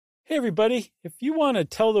Hey everybody, if you want to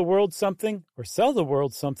tell the world something or sell the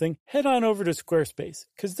world something, head on over to Squarespace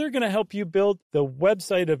because they're going to help you build the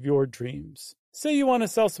website of your dreams. Say you want to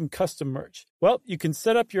sell some custom merch. Well, you can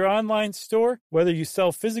set up your online store, whether you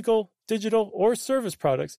sell physical, digital, or service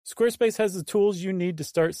products. Squarespace has the tools you need to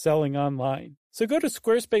start selling online. So go to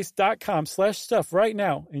squarespace.com/stuff right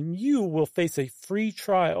now and you will face a free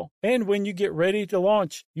trial. And when you get ready to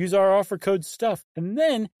launch, use our offer code STUFF and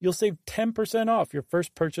then you'll save 10% off your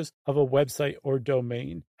first purchase of a website or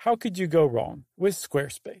domain. How could you go wrong with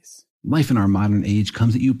Squarespace? Life in our modern age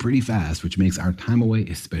comes at you pretty fast, which makes our time away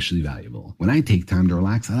especially valuable. When I take time to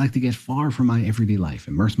relax, I like to get far from my everyday life,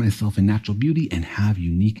 immerse myself in natural beauty, and have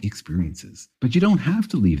unique experiences. But you don't have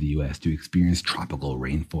to leave the U.S. to experience tropical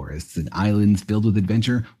rainforests and islands filled with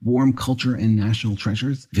adventure, warm culture, and national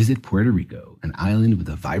treasures. Visit Puerto Rico, an island with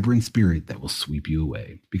a vibrant spirit that will sweep you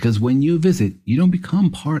away. Because when you visit, you don't become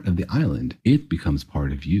part of the island, it becomes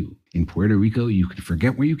part of you. In Puerto Rico, you can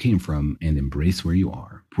forget where you came from and embrace where you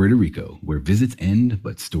are. Puerto Rico, where visits end,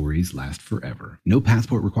 but stories last forever. No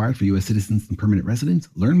passport required for U.S. citizens and permanent residents.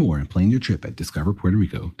 Learn more and plan your trip at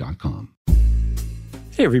discoverpuertorico.com.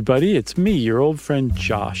 Hey everybody, it's me, your old friend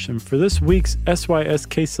Josh, and for this week's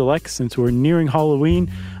SYSK Select, since we're nearing Halloween,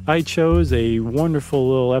 I chose a wonderful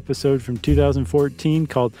little episode from 2014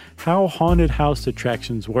 called How Haunted House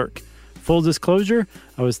Attractions Work. Full disclosure,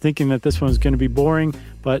 I was thinking that this one was going to be boring,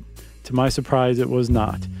 but to my surprise, it was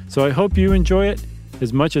not. So I hope you enjoy it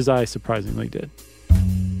as much as I surprisingly did.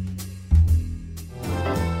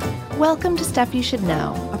 Welcome to Stuff You Should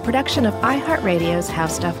Know, a production of iHeartRadio's How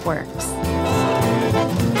Stuff Works.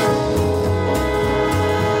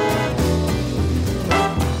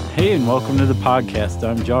 Hey, and welcome to the podcast.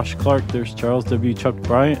 I'm Josh Clark. There's Charles W. Chuck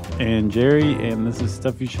Bryant and Jerry, and this is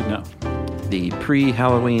Stuff You Should Know. The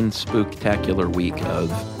pre-Halloween spooktacular week of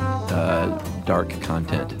dark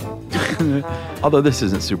content. Although this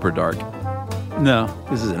isn't super dark. No.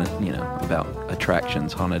 This isn't, about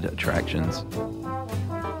attractions, haunted attractions.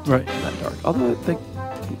 Right. Not dark. Although they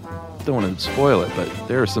don't want to spoil it, but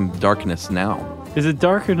there is some darkness now. Is it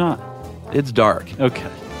dark or not? It's dark. Okay.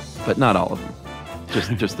 But not all of them.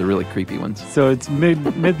 Just the really creepy ones. So it's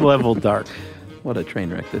mid-level dark. What a train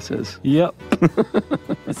wreck this is. Yep.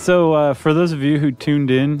 So for those of you who tuned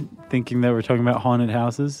in thinking that we're talking about haunted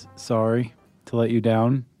houses, sorry to let you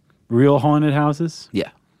down. Real haunted houses?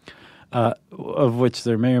 Yeah. Of which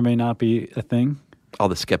there may or may not be a thing. All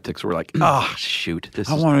the skeptics were like, oh, shoot.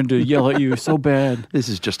 I wanted to yell at you so bad. This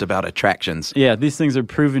is just about attractions. Yeah, these things are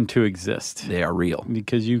proven to exist. They are real.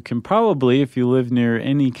 Because you can probably, if you live near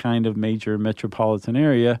any kind of major metropolitan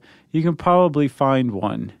area, you can probably find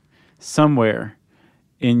one somewhere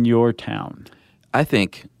in your town. I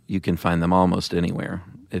think you can find them almost anywhere.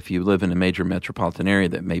 If you live in a major metropolitan area,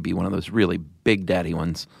 that may be one of those really big daddy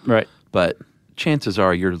ones. Right. But chances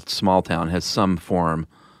are your small town has some form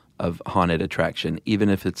of haunted attraction, even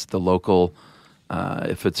if it's the local,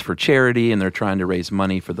 if it's for charity and they're trying to raise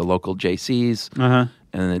money for the local JCs,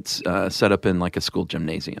 and it's set up in like a school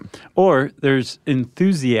gymnasium. Or there's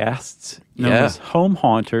enthusiasts known as home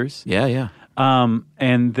haunters. Yeah.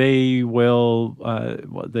 And they will,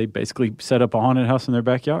 they basically set up a haunted house in their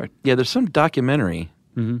backyard. Yeah, there's some documentary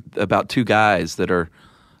about two guys that are,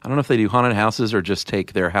 I don't know if they do haunted houses or just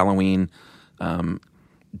take their Halloween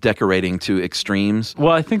decorating to extremes.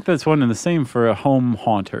 Well, I think that's one and the same for a home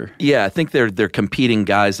haunter. Yeah, I think they're competing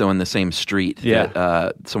guys, though, in the same street. Yeah.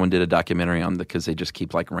 That, someone did a documentary on because they just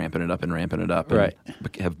keep like ramping it up. Right.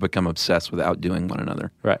 And have become obsessed with outdoing one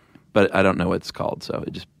another. Right. But I don't know what it's called, so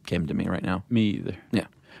it just came to me right now. Me either. Yeah.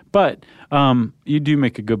 But you do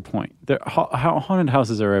make a good point. Haunted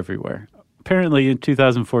houses are everywhere. Apparently, in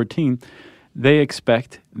 2014,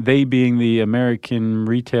 they being the American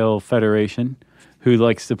Retail Federation, who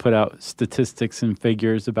likes to put out statistics and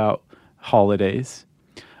figures about holidays,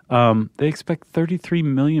 they expect 33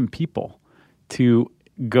 million people to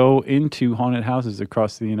go into haunted houses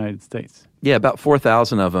across the United States. Yeah, about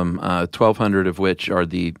 4,000 of them, 1,200 of which are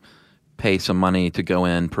pay some money to go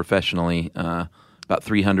in professionally. About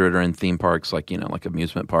 300 are in theme parks, like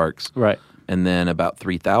amusement parks. Right. And then about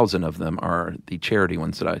 3,000 of them are the charity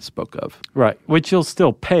ones that I spoke of. Right, which you'll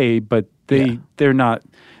still pay, but they're not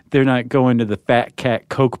going to the Fat Cat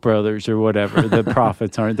Koch brothers or whatever. The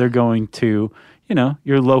profits aren't. They're going to,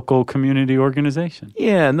 your local community organization.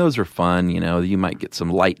 Yeah, and those are fun. You might get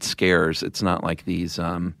some light scares. It's not like these,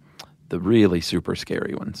 the really super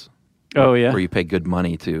scary ones. Oh, yeah? Where you pay good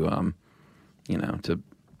money to, to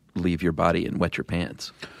leave your body and wet your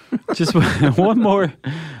pants. Just one more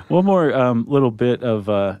little bit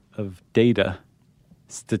of data,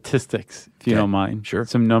 statistics, if you don't mind. Sure.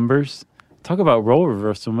 Some numbers. Talk about role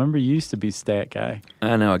reversal. Remember, you used to be stat guy.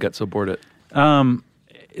 I know. I got so bored at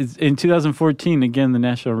In 2014, again, the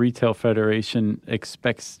National Retail Federation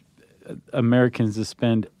expects Americans to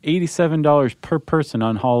spend $87 per person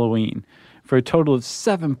on Halloween for a total of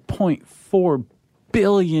 $7.4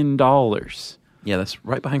 billion. Yeah, that's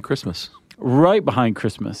right behind Christmas. Right behind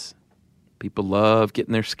Christmas. People love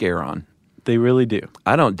getting their scare on. They really do.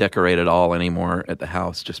 I don't decorate at all anymore at the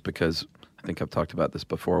house just because I think I've talked about this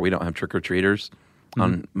before. We don't have trick-or-treaters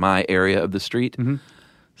on my area of the street. Mm-hmm.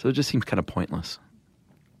 So it just seems kind of pointless.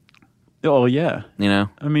 Oh, yeah. You know?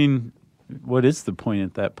 I mean, what is the point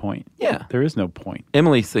at that point? Yeah. There is no point.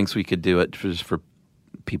 Emily thinks we could do it just for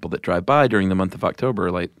people that drive by during the month of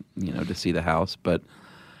October, like, you know, to see the house. But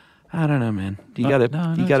I don't know, man. You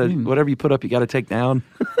gotta, whatever you put up, you gotta take down.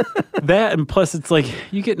 That, and plus it's like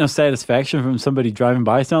you get no satisfaction from somebody driving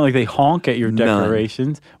by. It's not like they honk at your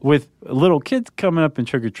decorations. None. With little kids coming up and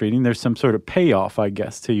trick-or-treating, there's some sort of payoff, I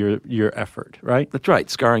guess, to your effort, right? That's right,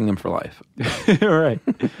 scarring them for life. Right.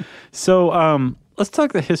 So let's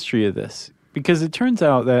talk the history of this, because it turns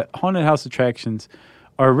out that haunted house attractions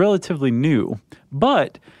are relatively new,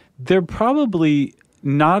 but they're probably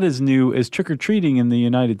not as new as trick-or-treating in the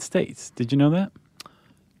United States. Did you know that?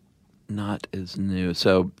 Not as new.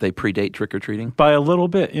 So they predate trick-or-treating? By a little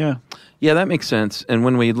bit, yeah. Yeah, that makes sense. And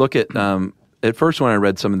when we look at first when I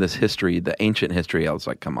read some of this history, the ancient history, I was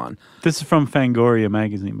like, come on. This is from Fangoria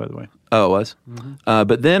magazine, by the way. Oh, it was? Mm-hmm.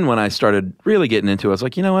 But then when I started really getting into it, I was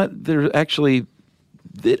like, you know what? It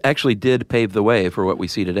actually did pave the way for what we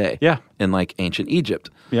see today. Yeah. In like ancient Egypt.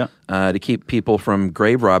 Yeah. To keep people from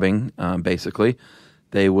grave robbing, basically,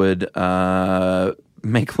 they would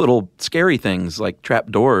make little scary things like trap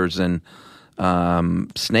doors and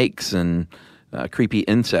snakes and creepy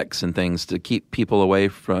insects and things to keep people away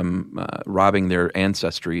from robbing their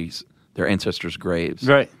ancestors' graves.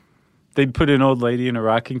 Right. They'd put an old lady in a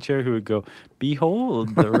rocking chair who would go,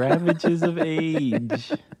 "Behold the ravages of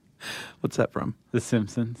age." What's that from? The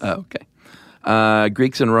Simpsons. Oh, okay.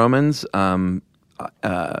 Greeks and Romans kind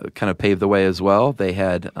of paved the way as well. They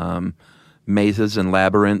had mazes and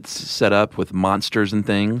labyrinths set up with monsters and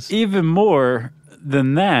things. Even more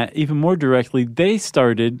than that, even more directly, they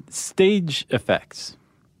started stage effects.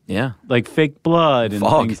 Yeah. Like fake blood and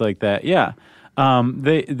Fog. things like that. Yeah.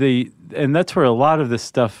 And that's where a lot of this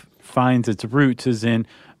stuff finds its roots, is in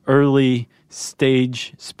early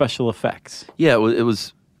stage special effects. Yeah, it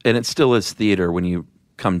was, and it still is theater when you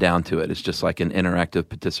come down to it. It's just like an interactive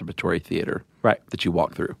participatory theater. Right. That you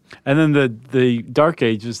walk through. And then the Dark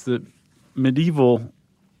Ages, the medieval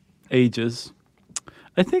ages.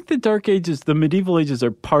 I think the medieval ages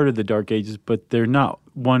are part of the Dark Ages, but they're not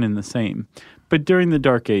one and the same. But during the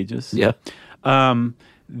Dark Ages, yeah,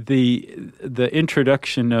 the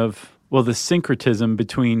introduction of, the syncretism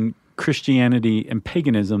between Christianity and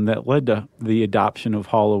paganism that led to the adoption of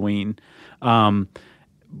Halloween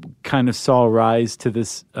kind of saw a rise to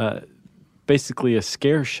this basically a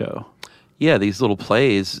scare show. Yeah, these little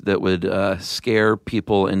plays that would scare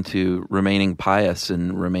people into remaining pious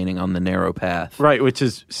and remaining on the narrow path. Right, which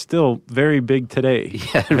is still very big today.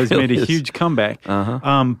 Yeah, it has really made a is. huge comeback.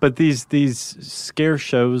 Uh-huh. But these scare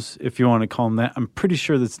shows, if you want to call them that, I'm pretty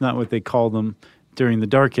sure that's not what they call them during the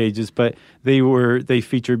Dark Ages, but they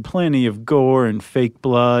featured plenty of gore and fake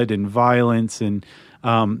blood and violence, and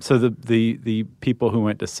so the people who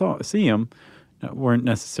went to see them weren't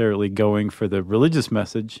necessarily going for the religious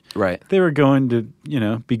message. Right. They were going to,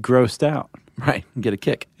 be grossed out. Right. Get a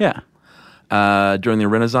kick. Yeah. During the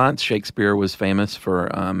Renaissance, Shakespeare was famous for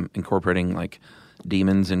incorporating like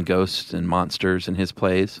demons and ghosts and monsters in his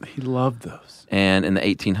plays. He loved those. And in the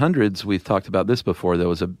 1800s, we've talked about this before, there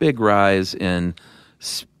was a big rise in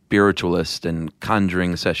spiritualist and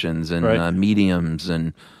conjuring sessions and mediums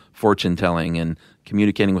and fortune telling, and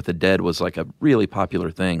communicating with the dead was like a really popular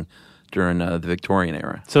thing during the Victorian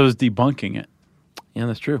era. So it was debunking it. Yeah,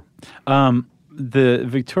 that's true. The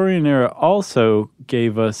Victorian era also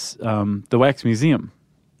gave us the Wax Museum.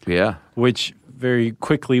 Yeah. Which very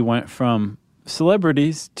quickly went from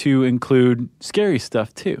celebrities to include scary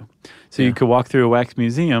stuff too. So you could walk through a wax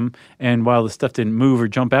museum, and while the stuff didn't move or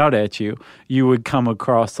jump out at you, you would come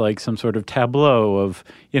across like some sort of tableau of,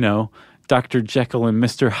 Dr. Jekyll and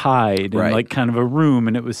Mr. Hyde, and like kind of a room,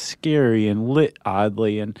 and it was scary and lit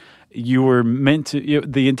oddly, and you were meant to,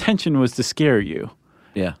 the intention was to scare you.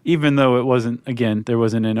 Yeah. Even though it wasn't, again, there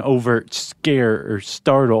wasn't an overt scare or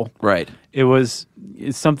startle. Right. It's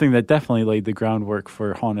something that definitely laid the groundwork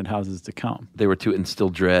for haunted houses to come. They were to instill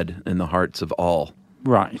dread in the hearts of all.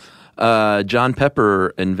 Right. John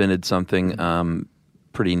Pepper invented something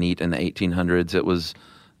pretty neat in the 1800s. It was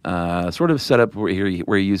sort of set up where you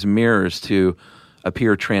use mirrors to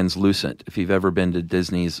appear translucent. If you've ever been to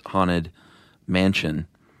Disney's Haunted Mansion,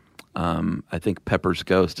 I think Pepper's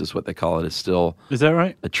Ghost is what they call it. Is still Is that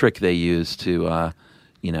right? a trick they use to,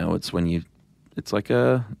 it's like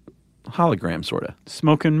a hologram sort of.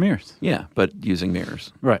 Smoke and mirrors. Yeah, but using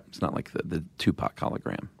mirrors. Right. It's not like the Tupac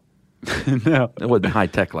hologram. No. It wasn't high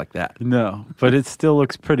tech like that. No, but it still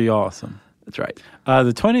looks pretty awesome. That's right.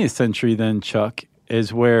 The 20th century, then, Chuck,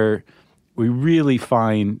 is where we really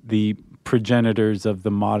find the progenitors of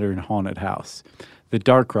the modern haunted house, the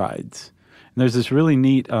dark rides. And there's this really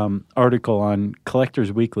neat article on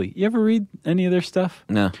Collectors Weekly. You ever read any of their stuff?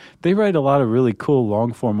 No. They write a lot of really cool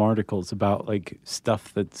long-form articles about, like,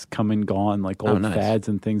 stuff that's come and gone, like old nice. fads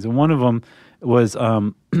and things. And one of them was,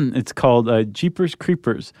 it's called Jeepers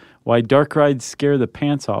Creepers, Why Dark Rides Scare the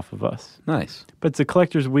Pants Off of Us. Nice. But it's a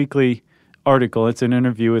Collectors Weekly article. It's an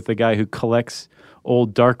interview with a guy who collects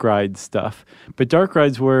old dark ride stuff. But dark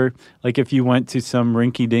rides were, like, if you went to some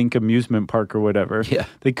rinky-dink amusement park or whatever, Yeah.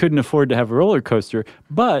 they couldn't afford to have a roller coaster,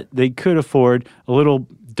 but they could afford a little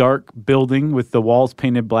dark building with the walls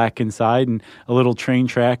painted black inside and a little train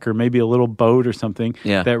track or maybe a little boat or something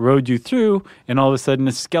that rode you through, and all of a sudden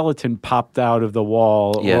a skeleton popped out of the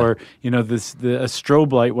wall or, a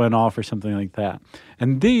strobe light went off or something like that.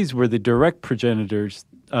 And these were the direct progenitors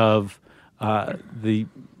of the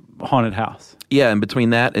haunted house. Yeah, and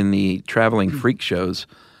between that and the traveling freak shows,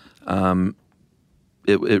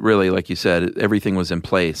 it really, like you said, everything was in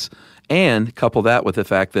place. And couple that with the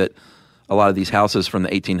fact that a lot of these houses from the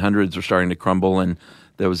 1800s were starting to crumble, and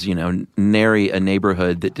there was, nary a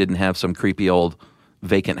neighborhood that didn't have some creepy old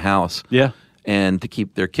vacant house. Yeah. And to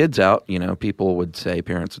keep their kids out, parents would say,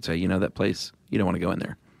 that place, you don't want to go in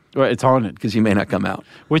there. Right, it's haunted. Because you may not come out.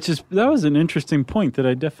 That was an interesting point that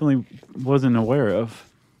I definitely wasn't aware of.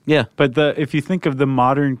 Yeah. But if you think of the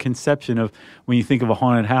modern conception of when you think of a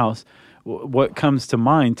haunted house, what comes to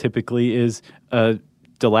mind typically is a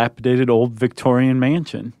dilapidated old Victorian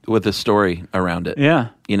mansion. With a story around it. Yeah.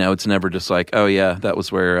 It's never just like, oh, yeah, that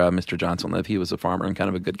was where Mr. Johnson lived. He was a farmer and kind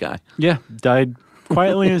of a good guy. Yeah, died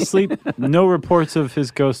quietly in his sleep. No reports of his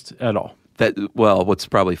ghost at all. What's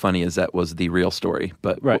probably funny is that was the real story,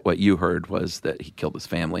 but what you heard was that he killed his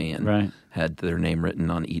family and had their name written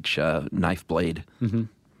on each knife blade. Mm-hmm.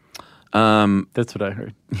 That's what I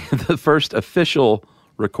heard. The first official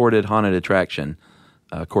recorded haunted attraction,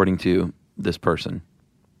 according to this person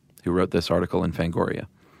who wrote this article in Fangoria.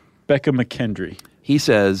 Becca McKendry. He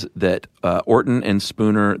says that the Orton and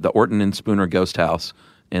Spooner Ghost House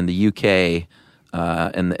in the UK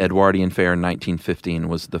and the Edwardian Fair in 1915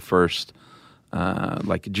 was the first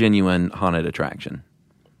genuine haunted attraction.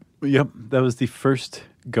 Yep, that was the first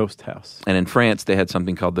ghost house. And in France, they had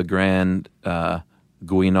something called the Grand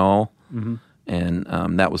Guignol,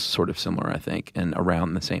 and that was sort of similar, I think, and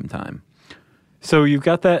around the same time. So you've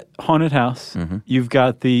got that haunted house. Mm-hmm. You've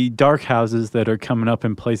got the dark houses that are coming up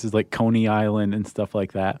in places like Coney Island and stuff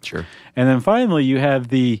like that. Sure. And then finally, you have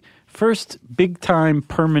the first big-time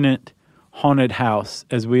permanent haunted house,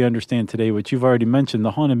 as we understand today, which you've already mentioned, the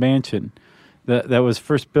Haunted Mansion, that was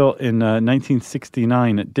first built in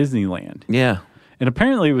 1969 at Disneyland. Yeah. And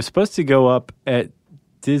apparently it was supposed to go up at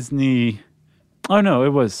Disney... Oh, no, it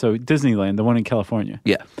was. So Disneyland, the one in California.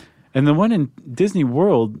 Yeah. And the one in Disney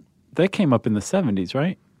World, that came up in the 70s,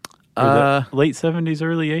 right? Or the late 70s,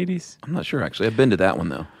 early 80s? I'm not sure, actually. I've been to that one,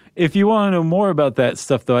 though. If you want to know more about that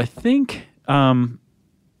stuff, though, I think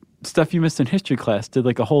Stuff You Missed in History Class did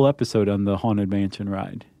like a whole episode on the Haunted Mansion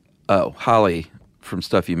ride. Oh, Holly from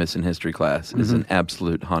Stuff You Missed in History Class is an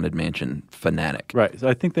absolute Haunted Mansion fanatic. Right. So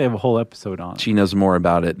I think they have a whole episode on it. She knows more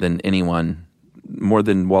about it than anyone, more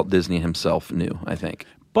than Walt Disney himself knew, I think.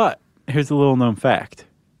 But here's a little known fact,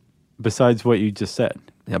 besides what you just said.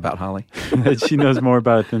 About Holly? That she knows more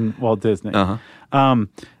about it than Walt Disney. Uh-huh.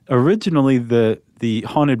 Originally, the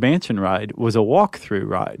Haunted Mansion ride was a walkthrough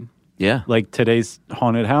ride. Yeah. Like today's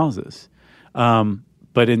haunted houses.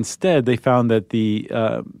 But instead, they found that the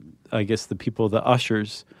people, the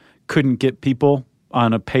ushers, couldn't get people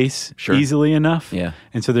on a pace easily enough. Yeah.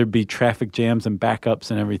 And so there'd be traffic jams and backups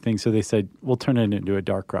and everything. So they said, we'll turn it into a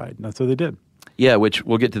dark ride. And that's what they did. Yeah, which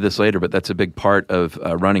we'll get to this later, but that's a big part of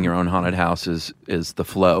running your own haunted house is the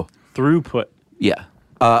flow. Throughput. Yeah.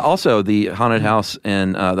 Also, the haunted house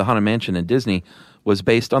and the Haunted Mansion in Disney was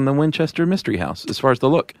based on the Winchester Mystery House as far as the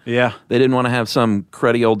look. Yeah. They didn't want to have some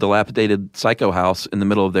cruddy old dilapidated psycho house in the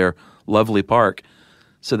middle of their lovely park.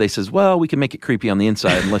 So they says, well, we can make it creepy on the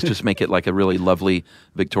inside and let's just make it like a really lovely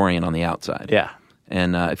Victorian on the outside. Yeah.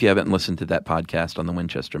 And if you haven't listened to that podcast on the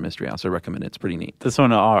Winchester Mystery House, I recommend it. It's pretty neat. That's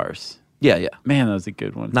one of ours. Yeah. Man, that was a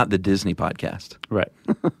good one. Not the Disney podcast. Right.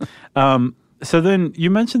 So then you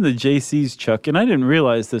mentioned the JCs, Chuck, and I didn't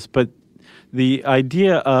realize this, but the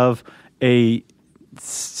idea of a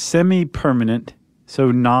semi-permanent,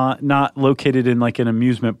 so not located in like an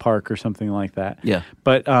amusement park or something like that. Yeah.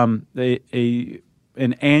 But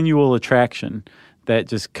an annual attraction that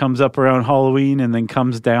just comes up around Halloween and then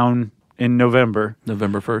comes down in November.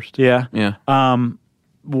 November 1st. Yeah. Yeah.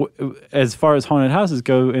 As far as haunted houses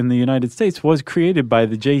go in the United States, was created by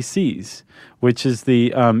the JCs, which is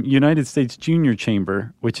the United States Junior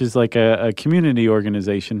Chamber, which is like a community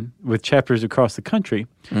organization with chapters across the country.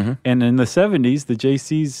 Mm-hmm. And in the 70s, the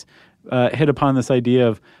JCs hit upon this idea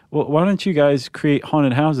of, well, why don't you guys create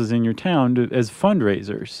haunted houses in your town as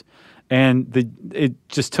fundraisers? And it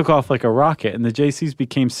just took off like a rocket. And the JCs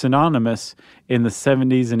became synonymous in the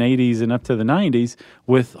 70s and 80s and up to the 90s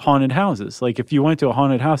with haunted houses. Like if you went to a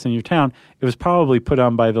haunted house in your town, it was probably put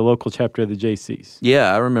on by the local chapter of the JCs.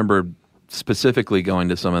 Yeah, I remember specifically going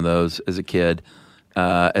to some of those as a kid,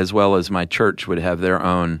 as well as my church would have their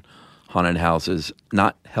own haunted houses,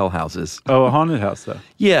 not hell houses. Oh, a haunted house, though.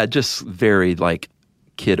 Yeah, just very like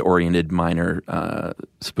kid-oriented minor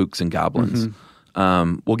spooks and goblins.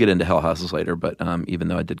 Mm-hmm. We'll get into hell houses later, but even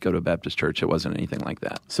though I did go to a Baptist church, it wasn't anything like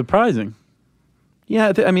that. Surprising.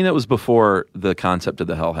 Yeah, I mean, that was before the concept of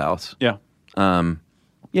the hell house. Yeah.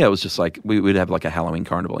 Yeah, it was just like, we'd have like a Halloween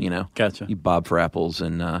carnival, you know? Gotcha. You bob for apples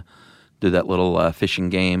and do that little fishing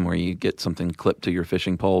game where you get something clipped to your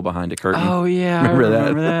fishing pole behind a curtain. Oh, yeah.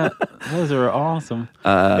 Remember that? Those are awesome.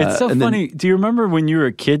 It's so funny. Do you remember when you were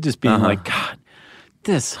a kid just being like, God,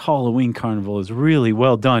 this Halloween carnival is really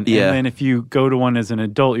well done. Yeah. And then if you go to one as an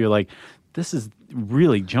adult, you're like, this is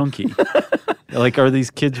really junky. Like, are these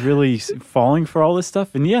kids really falling for all this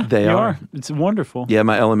stuff? And yeah, they are. It's wonderful. Yeah,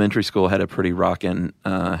 my elementary school had a pretty rockin'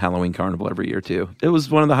 Halloween carnival every year, too. It was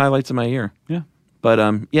one of the highlights of my year. Yeah. But,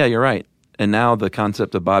 yeah, you're right. And now the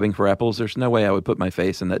concept of bobbing for apples, there's no way I would put my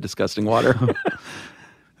face in that disgusting water.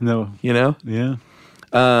 No. You know? Yeah.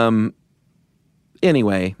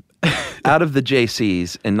 Anyway, out of the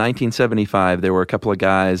JCs, in 1975, there were a couple of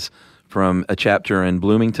guys from a chapter in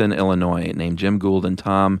Bloomington, Illinois, named Jim Gould and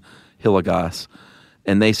Tom Hilligoss.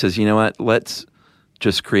 And they says, you know what, let's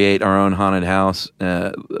just create our own haunted house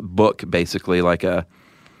book, basically, like I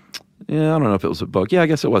don't know if it was a book. Yeah, I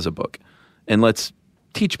guess it was a book. And let's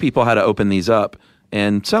teach people how to open these up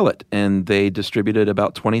and sell it. And they distributed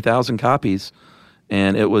about 20,000 copies.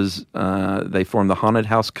 And it was, they formed the Haunted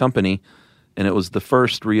House Company, and it was the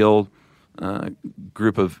first real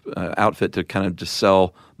group of outfit to kind of just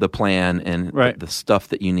sell the plan and the stuff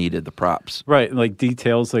that you needed, the props. Right, like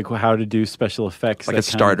details, like how to do special effects. Like a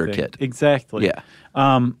starter kit. Exactly. Yeah.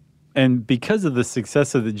 And because of the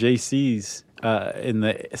success of the JCs in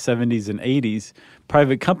the 70s and 80s,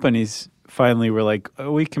 private companies finally were like,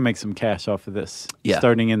 oh, we can make some cash off of this,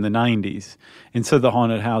 starting in the 90s. And so the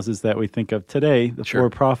haunted houses that we think of today, the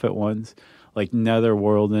for-profit ones, like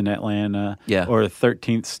Netherworld in Atlanta, or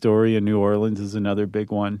 13th Story in New Orleans is another big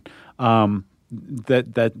one,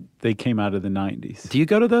 that they came out of the 90s. Do you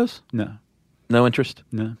go to those? No. No interest?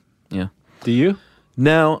 No. Yeah. Do you?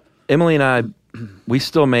 No. Emily and I, we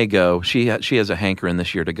still may go. She has a hankering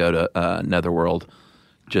this year to go to Netherworld,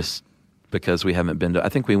 just because we haven't been to. I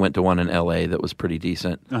think we went to one in L.A. that was pretty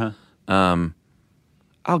decent. I'll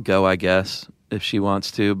go, I guess, if she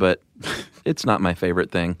wants to, but it's not my favorite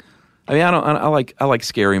thing. I mean, I like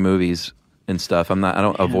scary movies and stuff. I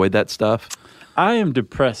don't avoid that stuff. I am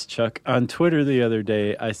depressed, Chuck. On Twitter the other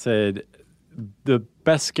day, I said the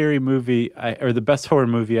best scary movie or the best horror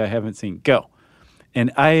movie I haven't seen. Go.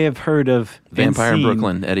 And I have heard of Vampire in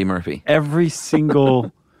Brooklyn, Eddie Murphy. Every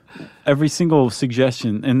single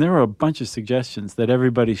suggestion, and there were a bunch of suggestions that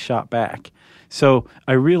everybody shot back. So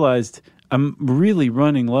I realized I'm really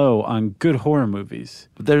running low on good horror movies.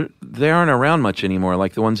 They aren't around much anymore.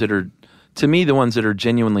 Like the ones that are, to me, the ones that are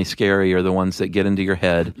genuinely scary are the ones that get into your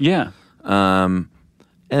head. Yeah. And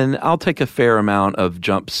I'll take a fair amount of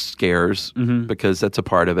jump scares because that's a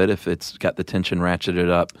part of it if it's got the tension ratcheted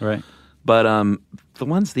up. Right. But the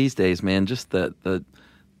ones these days, man, just the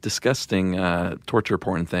disgusting torture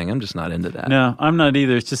porn thing, I'm just not into that. No, I'm not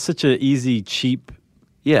either. It's just such an easy, cheap.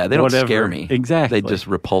 Yeah, they don't scare me. Exactly. They just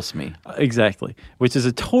repulse me. Exactly. Which is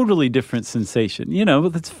a totally different sensation. You know,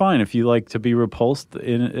 but that's fine if you like to be repulsed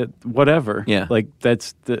in it, whatever. Yeah. Like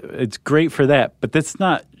it's great for that, but that's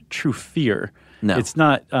not true fear. No. It's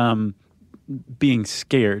not being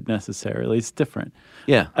scared necessarily. It's different.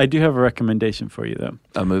 Yeah. I do have a recommendation for you, though.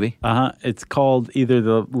 A movie? It's called either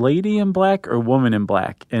The Lady in Black or Woman in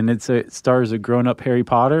Black, and it stars a grown-up Harry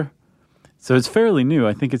Potter. So it's fairly new.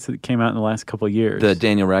 I think it came out in the last couple of years. The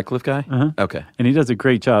Daniel Radcliffe guy? Uh-huh. Okay. And he does a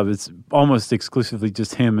great job. It's almost exclusively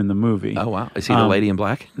just him in the movie. Oh, wow. Is he the lady in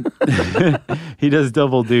black? He does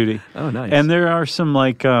double duty. Oh, nice. And there are some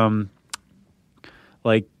like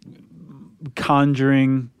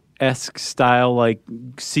Conjuring-esque style, like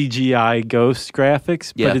CGI ghost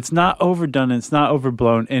graphics, Yeah. but it's not overdone and it's not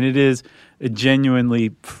overblown, and it is a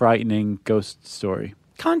genuinely frightening ghost story.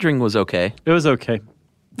 Conjuring was okay. It was okay.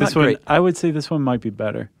 This Not one, great. I would say this one might be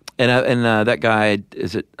better. And that guy,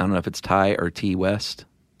 is it? I don't know if it's Ty or T West.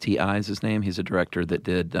 T.I. is his name. He's a director that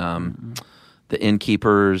did The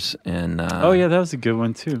Innkeepers and Oh yeah, that was a good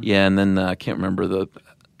one too. yeah, and then I can't remember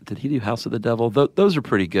did he do House of the Devil? Those are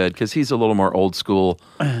pretty good because he's a little more old school.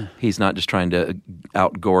 He's not just trying to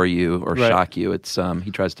out-gore you or Right. shock you. It's he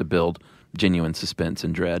tries to build genuine suspense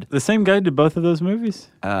and dread. The same guy did both of those movies?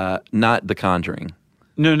 Not The Conjuring.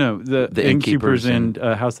 No, the Innkeepers Innkeepers and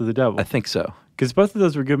House of the Devil. I think so. Because both of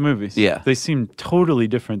those were good movies. Yeah. They seem totally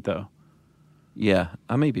different though. Yeah,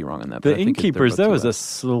 I may be wrong on that. The but I think Innkeepers, that was a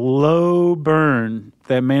slow burn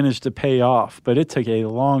that managed to pay off, but it took a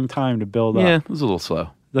long time to build yeah, up. it was a little slow.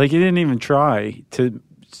 Like, he didn't even try to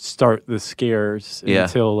start the scares Yeah.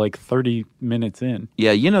 until like 30 minutes in.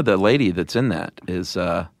 Yeah, you know the lady that's in that is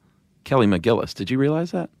Kelly McGillis. Did you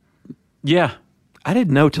realize that? Yeah. I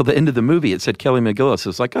didn't know till the end of the movie it said Kelly McGillis. It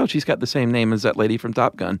was like, oh, she's got the same name as that lady from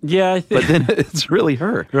Top Gun. Yeah, I think. But then it's really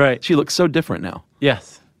her. Right. She looks so different now.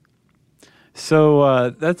 Yes.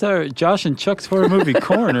 So that's our Josh and Chuck's Horror Movie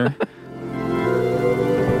Corner.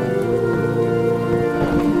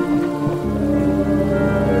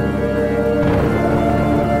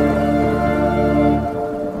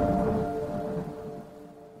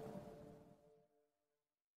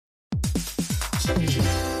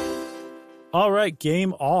 All right,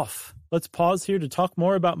 game off. Let's pause here to talk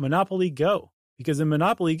more about Monopoly Go. Because in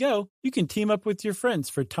Monopoly Go, you can team up with your friends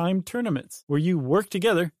for timed tournaments where you work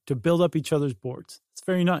together to build up each other's boards. It's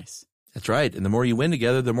very nice. That's right. And the more you win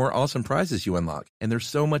together, the more awesome prizes you unlock. And there's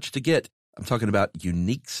so much to get. I'm talking about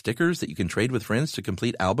unique stickers that you can trade with friends to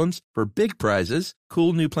complete albums for big prizes,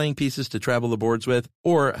 cool new playing pieces to travel the boards with,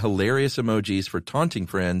 or hilarious emojis for taunting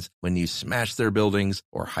friends when you smash their buildings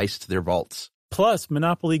or heist their vaults. Plus,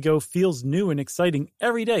 Monopoly Go feels new and exciting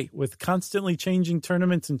every day with constantly changing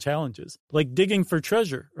tournaments and challenges, like digging for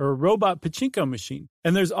treasure or a robot pachinko machine.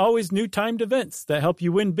 And there's always new timed events that help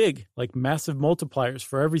you win big, like massive multipliers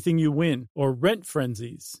for everything you win or rent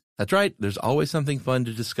frenzies. That's right. There's always something fun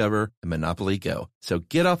to discover in Monopoly Go. So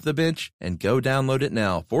get off the bench and go download it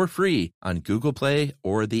now for free on Google Play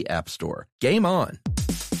or the App Store. Game on!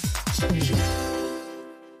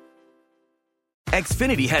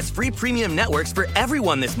 Xfinity has free premium networks for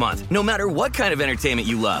everyone this month, no matter what kind of entertainment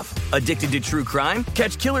you love. Addicted to true crime?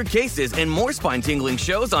 Catch killer cases and more spine-tingling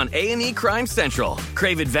shows on A&E Crime Central.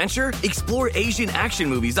 Crave adventure? Explore Asian action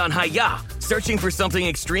movies on Hi-YAH. Searching for something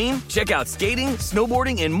extreme? Check out skating,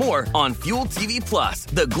 snowboarding, and more on Fuel TV Plus,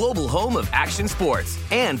 the global home of action sports.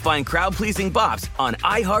 And find crowd-pleasing bops on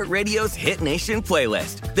iHeartRadio's Hit Nation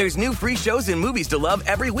playlist. There's new free shows and movies to love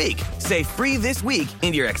every week. Say free this week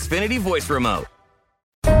in your Xfinity voice remote.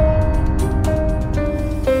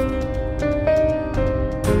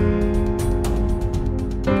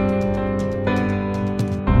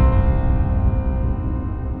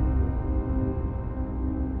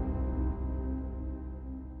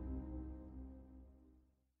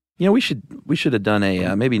 You know, we should have done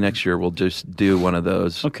a maybe next year we'll just do one of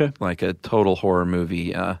those. Okay. Like a total horror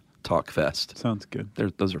movie talk fest. Sounds good.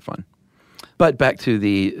 Those are fun. But back to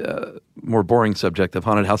the more boring subject of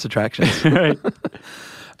haunted house attractions. Right.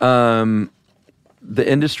 The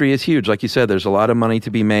industry is huge. Like you said, there's a lot of money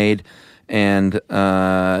to be made, and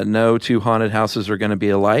no two haunted houses are going to be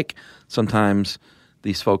alike. Sometimes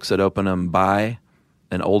these folks that open them buy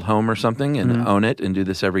an old home or something and own it and do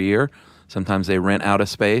this every year. Sometimes they rent out a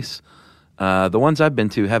space. The ones I've been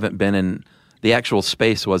to haven't been in the actual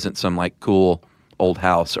space. Wasn't some like cool old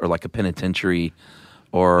house or like a penitentiary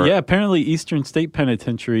or Yeah, apparently Eastern State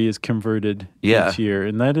Penitentiary is converted each year,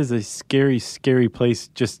 and that is a scary, scary place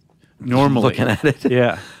just normally. looking at it.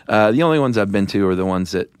 Yeah. The only ones I've been to are the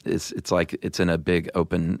ones that it's like it's in a big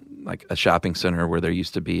open like a shopping center where there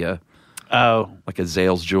used to be a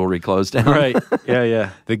Zales jewelry closed down. Right.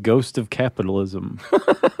 Yeah. The ghost of capitalism.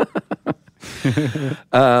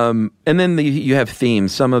 And then you have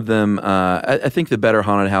themes. Some of them, I think the better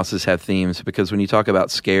haunted houses have themes because when you talk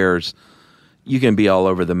about scares, you can be all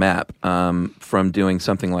over the map. From doing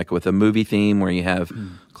something like with a movie theme where you have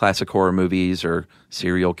classic horror movies or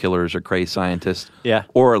serial killers or crazy scientists. Yeah.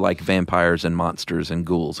 Or like vampires and monsters and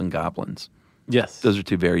ghouls and goblins. Yes. Those are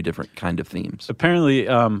two very different kind of themes. Apparently,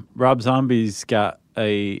 Rob Zombie's got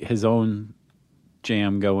his own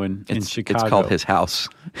jam going in Chicago. It's called His House.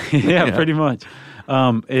 Yeah, pretty much.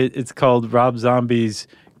 It's called Rob Zombie's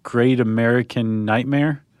Great American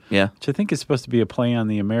Nightmare. Yeah. Which I think is supposed to be a play on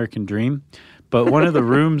the American Dream. But one of the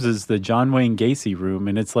rooms is the John Wayne Gacy room,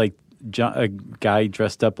 and it's like a guy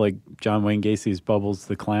dressed up like John Wayne Gacy's Bubbles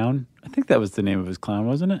the Clown. I think that was the name of his clown,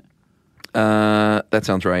 wasn't it? That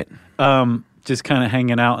sounds right. Just kind of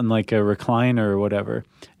hanging out in like a recliner or whatever.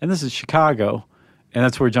 And this is Chicago, and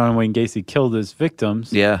that's where John Wayne Gacy killed his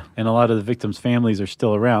victims. Yeah. And a lot of the victims' families are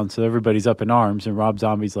still around, so everybody's up in arms, and Rob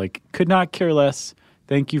Zombie's like, could not care less.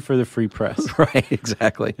 Thank you for the free press. Right,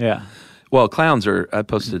 exactly. Yeah. Well, clowns I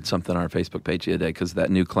posted something on our Facebook page the other day because that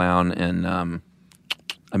new clown in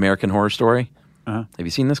American Horror Story. Uh-huh. Have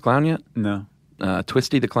you seen this clown yet? No.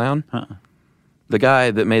 Twisty the Clown? Uh-uh. The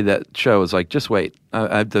guy that made that show was like, just wait.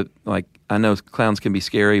 I know clowns can be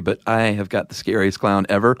scary, but I have got the scariest clown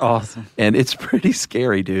ever. Awesome. And it's pretty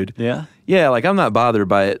scary, dude. Yeah? Yeah, like I'm not bothered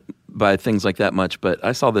by things like that much, but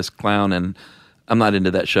I saw this clown and I'm not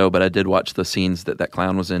into that show, but I did watch the scenes that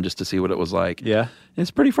clown was in just to see what it was like. Yeah.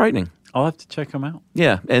 It's pretty frightening. I'll have to check him out.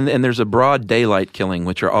 Yeah, and there's a broad daylight killing,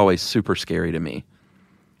 which are always super scary to me.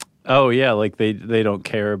 Oh, yeah, like they don't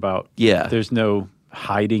care about... Yeah. There's no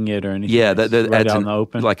hiding it or anything. Yeah, It's right out in the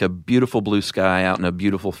open. Like a beautiful blue sky out in a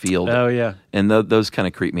beautiful field. Oh, yeah. And those kind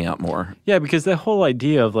of creep me out more. Yeah, because the whole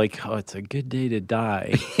idea of like, oh, it's a good day to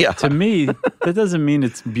die. Yeah. To me, that doesn't mean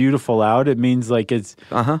it's beautiful out. It means like it's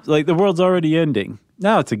like the world's already ending.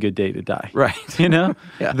 Now it's a good day to die. Right. You know?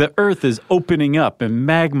 Yeah. The earth is opening up and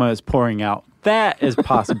magma is pouring out. That is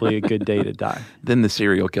possibly a good day to die. Then the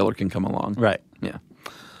serial killer can come along. Right. Yeah.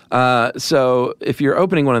 So if you're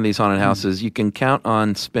opening one of these haunted houses, you can count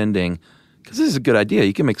on spending, because this is a good idea.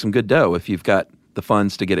 You can make some good dough if you've got the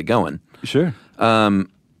funds to get it going. Sure. $15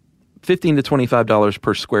 to $25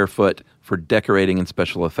 per square foot for decorating and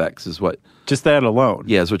special effects is what. Just that alone.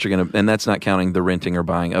 Yeah, is what you're going to, and that's not counting the renting or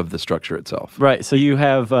buying of the structure itself. Right. So you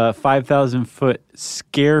have 5,000 foot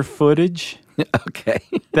scare footage. Okay.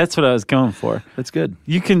 That's what I was going for. That's good.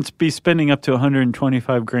 You can be spending up to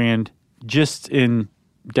 $125,000 just in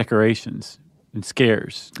decorations and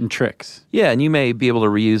scares and tricks. Yeah, and you may be able to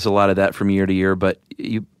reuse a lot of that from year to year, but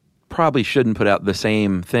you probably shouldn't put out the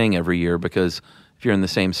same thing every year because if you're in the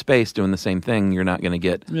same space doing the same thing, you're not going to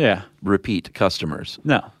get repeat customers.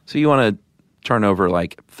 No. So you want to turn over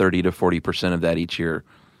like 30 to 40% of that each year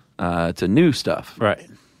to new stuff. Right.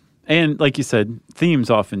 And like you said,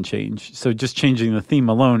 themes often change. So just changing the theme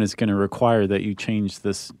alone is going to require that you change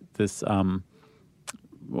this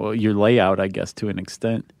your layout, I guess, to an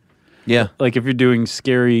extent. Yeah. Like if you're doing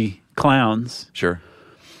scary clowns, sure,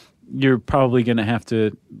 you're probably going to have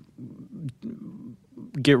to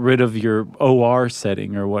get rid of your OR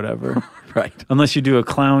setting or whatever. Right. Unless you do a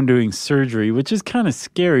clown doing surgery, which is kind of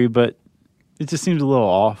scary, but it just seems a little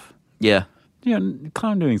off. Yeah. You know,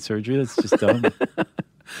 clown doing surgery, that's just dumb.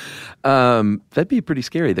 That'd be pretty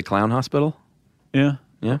scary. The clown hospital? Yeah.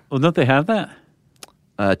 Yeah. Well, don't they have that?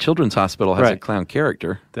 Children's Hospital has a clown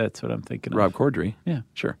character. That's what I'm thinking Rob of. Corddry. Yeah.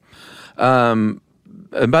 Sure. And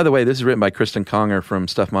by the way, this is written by Kristen Conger from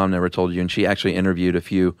Stuff Mom Never Told You, and she actually interviewed a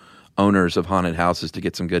few owners of haunted houses to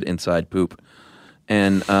get some good inside poop.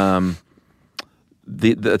 And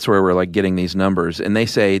that's where we're like getting these numbers. And they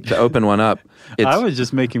say to open one up... I was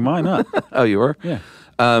just making mine up. Oh, you were? Yeah.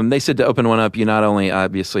 They said to open one up, you not only,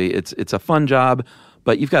 obviously, it's a fun job,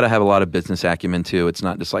 but you've got to have a lot of business acumen, too. It's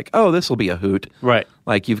not just like, oh, this will be a hoot. Right.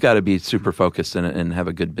 Like, you've got to be super focused and have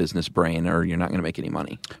a good business brain, or you're not going to make any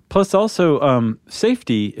money. Plus, also,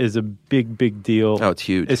 safety is a big, big deal. Oh, it's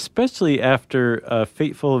huge. Especially after a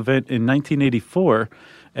fateful event in 1984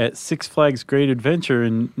 at Six Flags Great Adventure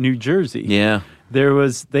in New Jersey. Yeah.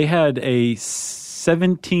 They had a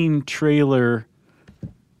 17-trailer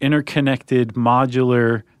interconnected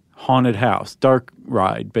modular haunted house, dark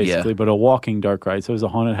ride basically, but a walking dark ride. So it was a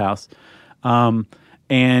haunted house.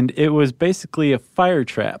 And it was basically a fire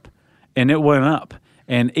trap, and it went up.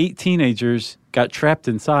 And 8 teenagers got trapped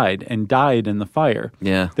inside and died in the fire.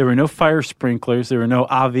 Yeah. There were no fire sprinklers. There were no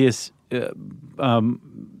obvious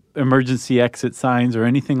emergency exit signs or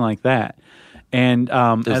anything like that. And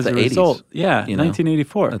as a result,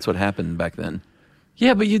 1984. That's what happened back then.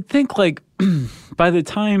 Yeah, but you'd think like by the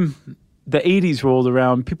time the 80s rolled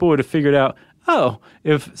around, people would have figured out, oh,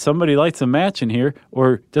 if somebody lights a match in here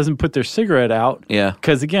or doesn't put their cigarette out,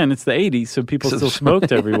 because again, it's the 80s, so people still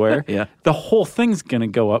smoked everywhere, the whole thing's going to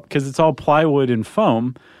go up because it's all plywood and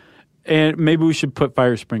foam, and maybe we should put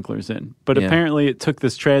fire sprinklers in. But apparently it took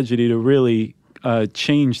this tragedy to really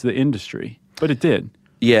change the industry, but it did.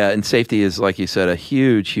 Yeah, and safety is, like you said, a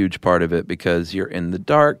huge part of it because you're in the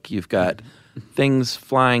dark. You've got things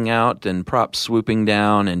flying out and props swooping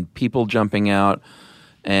down and people jumping out.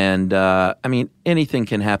 And, anything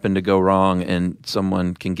can happen to go wrong and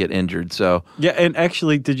someone can get injured. So Yeah, and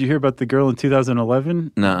actually, did you hear about the girl in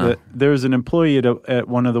 2011? No. There was an employee at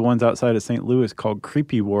one of the ones outside of St. Louis called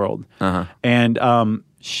Creepy World. Uh-huh. And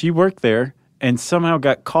she worked there and somehow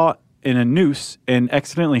got caught in a noose and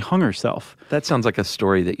accidentally hung herself. that sounds like a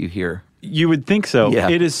story that you hear. You would think so. Yeah.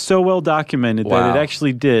 It is so well documented that Wow. it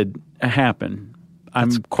actually did happen.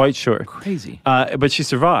 I'm quite sure. Crazy. But she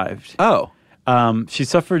survived. Oh. She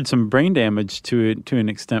suffered some brain damage to an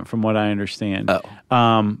extent, from what I understand.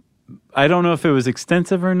 Oh. I don't know if it was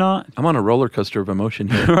extensive or not. I'm on a roller coaster of emotion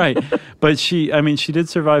here. Right. But she did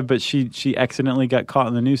survive, but she accidentally got caught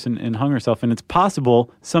in the noose and hung herself. And it's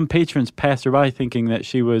possible some patrons passed her by thinking that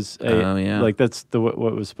she was like that's what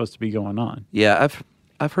was supposed to be going on. Yeah,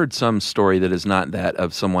 I've heard some story that is not that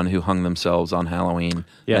of someone who hung themselves on Halloween,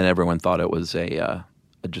 and everyone thought it was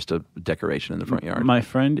just a decoration in the front yard. My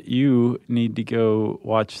friend, you need to go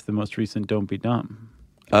watch the most recent Don't Be Dumb.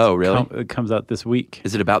 Oh, really? It comes out this week.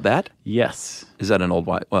 Is it about that? Yes. Is that an old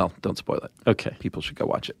white? Well, don't spoil it. Okay. People should go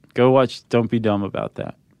watch it. Go watch Don't Be Dumb about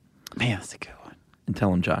that. Man, that's a good one. And tell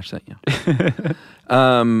them Josh sent you.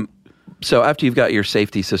 So after you've got your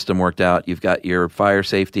safety system worked out, you've got your fire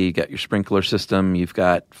safety, you've got your sprinkler system, you've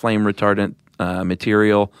got flame retardant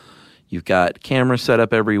material, you've got cameras set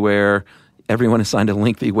up everywhere, everyone has signed a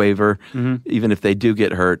lengthy waiver. Even if they do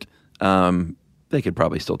get hurt, they could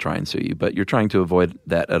probably still try and sue you, but you're trying to avoid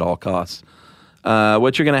that at all costs.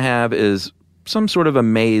 What you're going to have is some sort of a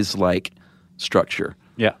maze-like structure.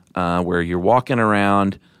 Yeah. Where you're walking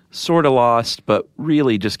around, sort of lost, but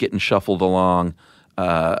really just getting shuffled along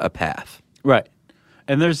a path. Right.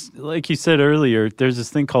 And there's, like you said earlier, there's this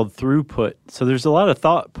thing called throughput. So there's a lot of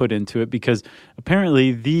thought put into it because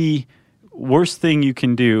apparently the worst thing you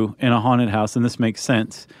can do in a haunted house, and this makes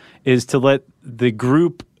sense, is to let the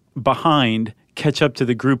group behind catch up to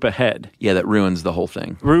the group ahead. Yeah, that ruins the whole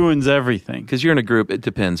thing. Ruins everything. Because you're in a group, it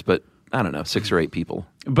depends, but I don't know, 6 or 8 people.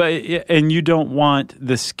 And you don't want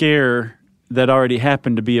the scare that already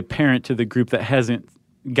happened to be apparent to the group that hasn't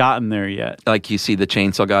gotten there yet. Like you see the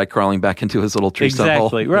chainsaw guy crawling back into his little tree stump hole.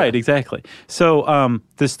 Exactly, right, exactly. So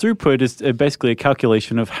this throughput is basically a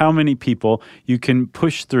calculation of how many people you can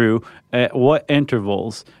push through at what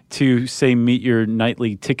intervals to, say, meet your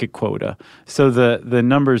nightly ticket quota. So the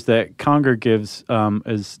numbers that Conger gives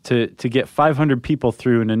is to get 500 people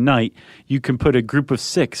through in a night, you can put a group of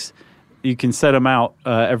 6. You can set them out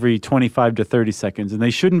every 25 to 30 seconds, and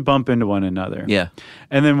they shouldn't bump into one another. Yeah.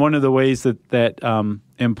 And then one of the ways that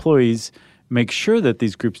employees make sure that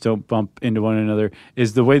these groups don't bump into one another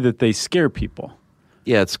is the way that they scare people.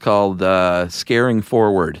 Yeah, it's called scaring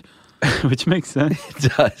forward. Which makes sense.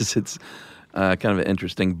 It does. It's kind of an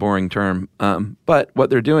interesting, boring term. But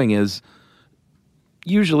what they're doing is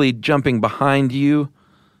usually jumping behind you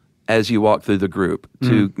as you walk through the group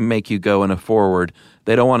to make you go in a forward.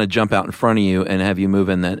 They don't want to jump out in front of you and have you move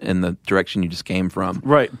in the direction you just came from.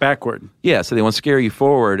 Right, backward. Yeah, so they want to scare you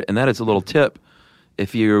forward, and that is a little tip.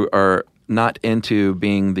 If you are not into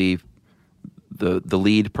being the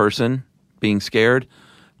lead person being scared,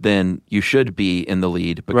 then you should be in the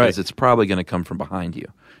lead because it's probably going to come from behind you.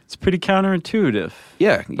 It's pretty counterintuitive.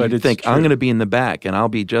 Yeah, but you it's think, true. I'm going to be in the back and I'll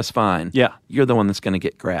be just fine. Yeah. You're the one that's going to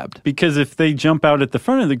get grabbed. Because if they jump out at the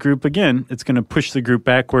front of the group, again, it's going to push the group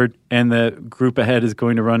backward, and the group ahead is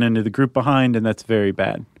going to run into the group behind, and that's very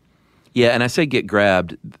bad. Yeah, and I say get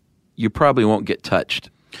grabbed. You probably won't get touched.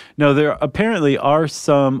 No, there apparently are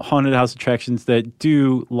some haunted house attractions that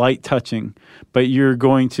do light touching, but you're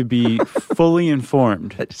going to be fully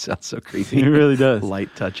informed. That just sounds so creepy. It really does. Light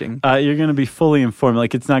touching. You're going to be fully informed.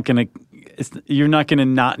 Like you're not going to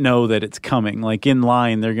not know that it's coming. Like in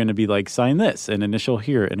line, they're going to be like, sign this, an initial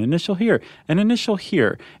here, an initial here, an initial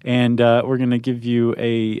here, and we're going to give you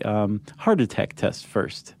a heart attack test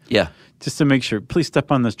first. Yeah. Just to make sure. Please step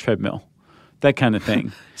on this treadmill. That kind of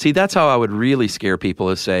thing. See, that's how I would really scare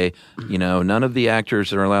people is say, none of the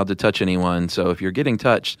actors are allowed to touch anyone. So if you're getting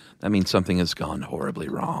touched, that means something has gone horribly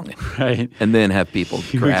wrong. Right. And then have people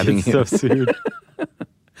grabbing you. So sued.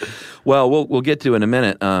 Well, we'll get to in a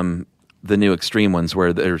minute the new extreme ones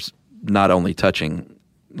where there's not only touching,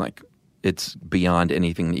 like it's beyond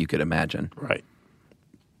anything that you could imagine. Right.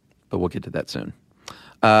 But we'll get to that soon.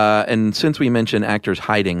 And since we mentioned actors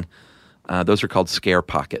hiding, those are called scare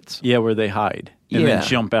pockets. Yeah, where they hide and then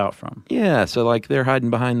jump out from. Yeah, so like they're hiding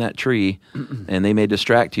behind that tree, and they may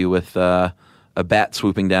distract you with a bat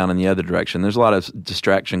swooping down in the other direction. There's a lot of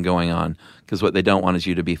distraction going on because what they don't want is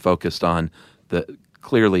you to be focused on the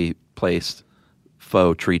clearly placed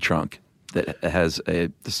faux tree trunk that has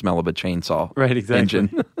the smell of a chainsaw Right, exactly.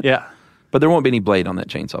 engine. Yeah. But there won't be any blade on that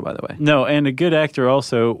chainsaw, by the way. No, and a good actor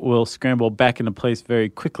also will scramble back into place very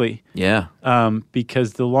quickly. Yeah.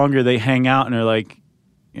 Because the longer they hang out and are like,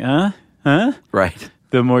 huh? Right.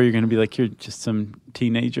 The more you're going to be like, you're just some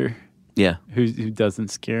teenager Yeah. who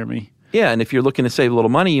doesn't scare me. Yeah, and if you're looking to save a little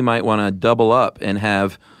money, you might want to double up and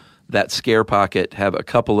have that scare pocket have a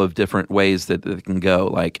couple of different ways that it can go.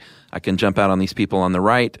 Like, I can jump out on these people on the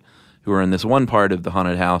right who are in this one part of the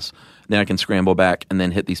haunted house. Then I can scramble back and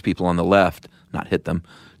then hit these people on the left. Not hit them.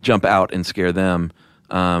 Jump out and scare them.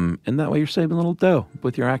 And that way you're saving a little dough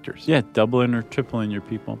with your actors. Yeah, doubling or tripling your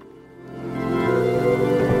people.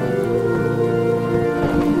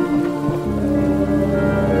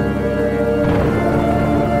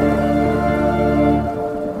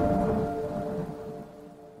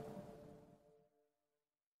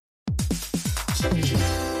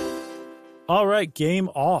 All right, game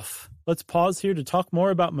off. Let's pause here to talk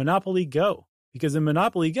more about Monopoly Go. Because in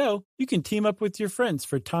Monopoly Go, you can team up with your friends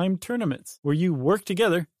for timed tournaments where you work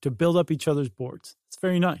together to build up each other's boards. It's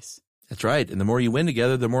very nice. That's right. And the more you win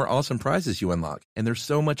together, the more awesome prizes you unlock. And there's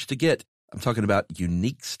so much to get. I'm talking about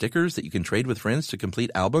unique stickers that you can trade with friends to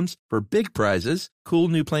complete albums for big prizes, cool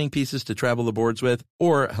new playing pieces to travel the boards with,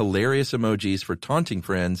 or hilarious emojis for taunting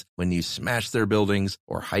friends when you smash their buildings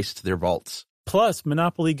or heist their vaults. Plus,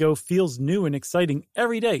 Monopoly Go feels new and exciting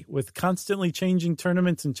every day with constantly changing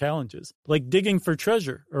tournaments and challenges, like digging for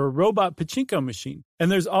treasure or a robot pachinko machine.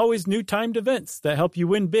 And there's always new timed events that help you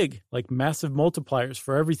win big, like massive multipliers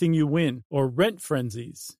for everything you win or rent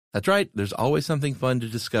frenzies. That's right. There's always something fun to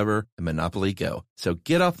discover in Monopoly Go. So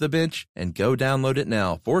get off the bench and go download it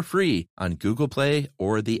now for free on Google Play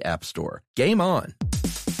or the App Store. Game on!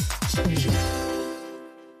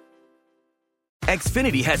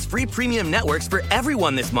 Xfinity has free premium networks for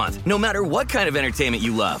everyone this month, no matter what kind of entertainment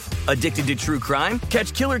you love. Addicted to true crime?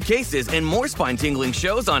 Catch killer cases and more spine-tingling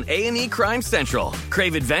shows on A&E Crime Central.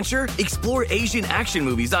 Crave adventure? Explore Asian action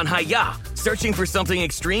movies on Hi-Ya. Searching for something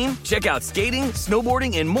extreme? Check out skating,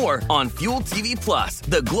 snowboarding, and more on Fuel TV Plus,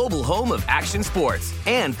 the global home of action sports.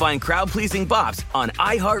 And find crowd-pleasing bops on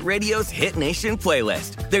iHeartRadio's Hit Nation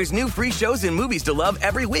playlist. There's new free shows and movies to love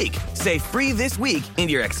every week. Say free this week in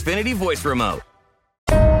your Xfinity voice remote.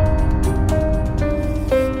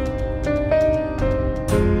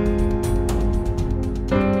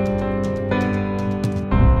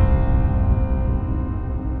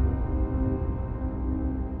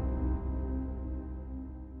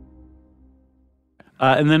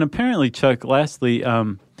 And then apparently, Chuck, lastly,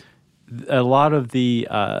 a lot of the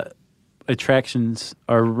attractions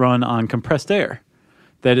are run on compressed air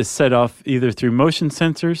that is set off either through motion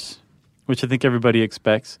sensors, which I think everybody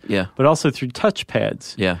expects, but also through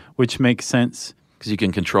touchpads, which makes sense. Because you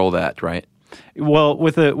can control that, right? Well,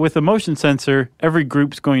 with a motion sensor, every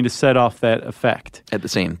group's going to set off that effect. At the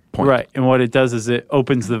same point. Right. And what it does is it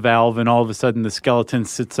opens the valve and all of a sudden the skeleton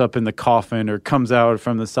sits up in the coffin or comes out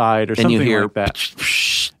from the side or something like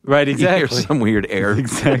that. Right, exactly. You hear some weird air.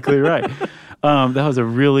 Exactly right. That was a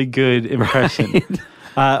really good impression.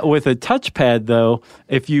 With a touchpad, though,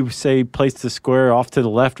 if you, say, place the square off to the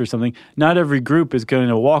left or something, not every group is going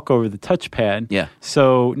to walk over the touchpad. Yeah.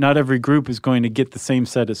 So not every group is going to get the same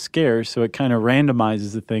set of scares, so it kind of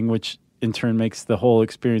randomizes the thing, which in turn makes the whole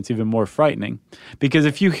experience even more frightening. Because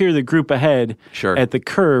if you hear the group ahead at the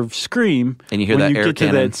curve scream, and you hear when that you air get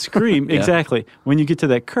cannon. to that scream, exactly. When you get to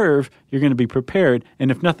that curve, you're going to be prepared,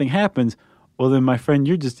 and if nothing happens, well then, my friend,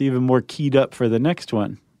 you're just even more keyed up for the next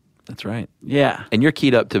one. That's right. Yeah. And you're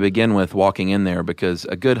keyed up to begin with walking in there because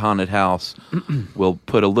a good haunted house will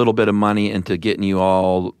put a little bit of money into getting you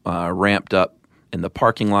all ramped up in the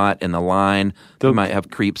parking lot, in the line. They might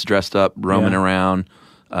have creeps dressed up, roaming around.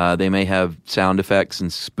 They may have sound effects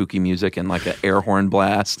and spooky music and like an air horn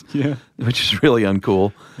blast, which is really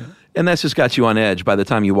uncool. Yeah. And that's just got you on edge. By the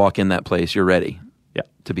time you walk in that place, you're ready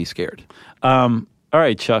to be scared. All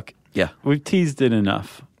right, Chuck. Yeah. We've teased it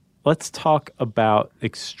enough. Let's talk about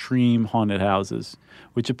extreme haunted houses,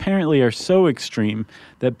 which apparently are so extreme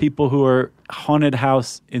that people who are haunted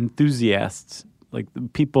house enthusiasts, like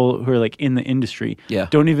people who are like in the industry,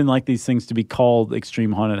 don't even like these things to be called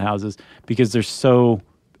extreme haunted houses because they're so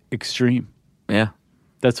extreme. Yeah.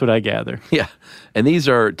 That's what I gather. Yeah. And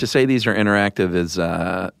to say these are interactive is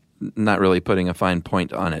not really putting a fine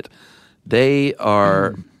point on it. They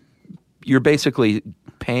are, you're basically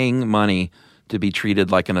paying money to be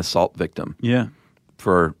treated like an assault victim. Yeah.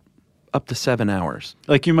 For up to 7 hours.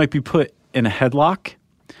 Like you might be put in a headlock.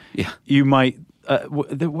 Yeah. You might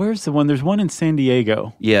where's the one? There's one in San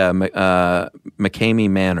Diego. Yeah, McCamey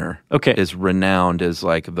Manor is renowned as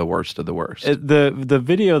like the worst of the worst. The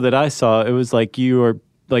video that I saw, it was like you were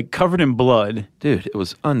like covered in blood. Dude, it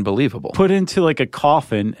was unbelievable. Put into like a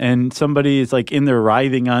coffin, and somebody is like in there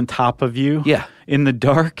writhing on top of you. Yeah. In the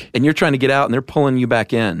dark. And you're trying to get out, and they're pulling you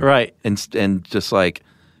back in. Right. And just like,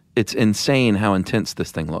 it's insane how intense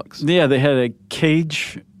this thing looks. Yeah, they had a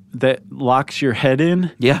cage that locks your head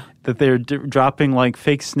in. Yeah. That they're dropping like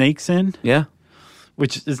fake snakes in. Yeah.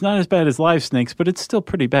 Which is not as bad as live snakes, but it's still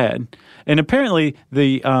pretty bad. And apparently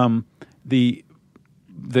the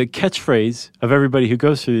catchphrase of everybody who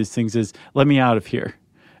goes through these things is, "Let me out of here."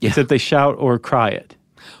 Yeah. Except they shout or cry it.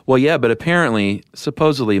 Well, yeah, but apparently,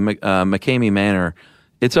 supposedly, McCamey Manor,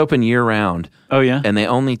 it's open year-round. Oh, yeah? And they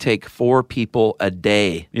only take 4 people a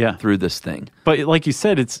day through this thing. But like you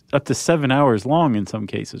said, it's up to 7 hours long in some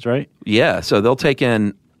cases, right? Yeah, so they'll take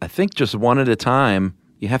in, I think, just one at a time.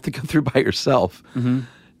 You have to go through by yourself. Mm-hmm.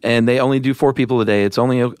 And they only do 4 people a day. It's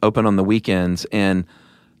only open on the weekends. And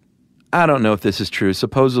I don't know if this is true.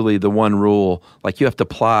 Supposedly, the one rule, like you have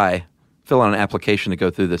to fill out an application to go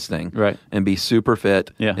through this thing. Right. And be super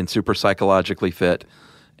fit and super psychologically fit.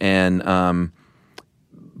 And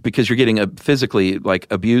because you're getting physically like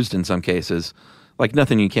abused in some cases, like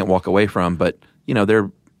nothing you can't walk away from, but you know,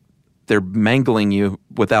 they're mangling you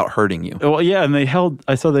without hurting you. Well, yeah, and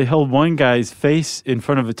I saw they held one guy's face in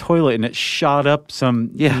front of a toilet and it shot up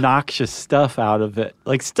some noxious stuff out of it.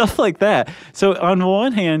 Like stuff like that. So on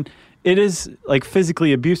one hand, it is like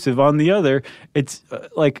physically abusive. On the other, it's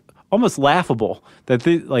like almost laughable that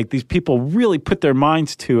these people really put their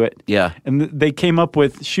minds to it. Yeah. And they came up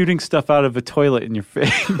with shooting stuff out of a toilet in your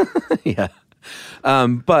face. Yeah.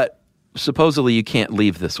 But supposedly you can't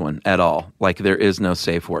leave this one at all. Like there is no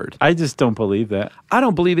safe word. I just don't believe that. I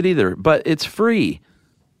don't believe it either, but it's free.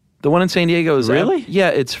 The one in San Diego is really? Yeah,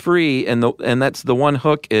 it's free, and that's the one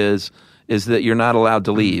hook is that you're not allowed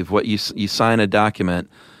to leave. What you sign a document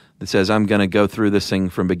that says I'm going to go through this thing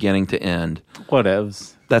from beginning to end.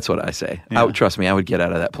 Whatevs. That's what I say. Yeah. Trust me, I would get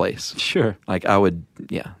out of that place. Sure. Like I would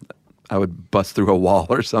bust through a wall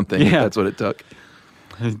or something. Yeah. If that's what it took.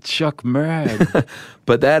 Chuck Murad.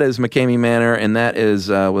 But that is McCamey Manor, and that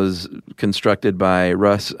was constructed by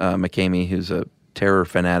Russ McCamey, who's a terror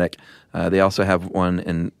fanatic. They also have one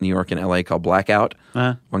in New York and L.A. called Blackout,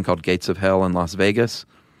 one called Gates of Hell in Las Vegas.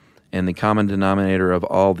 And the common denominator of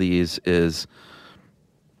all these is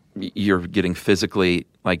you're getting physically,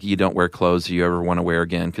 like you don't wear clothes you ever want to wear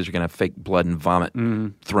again because you're going to have fake blood and vomit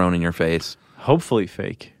thrown in your face. Hopefully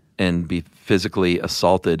fake. And be physically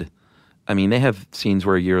assaulted. I mean, they have scenes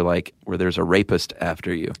where where there's a rapist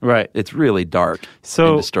after you. Right. It's really dark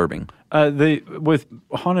and disturbing. With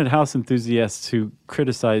haunted house enthusiasts who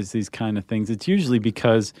criticize these kind of things, it's usually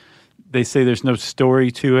because they say there's no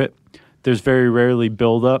story to it. There's very rarely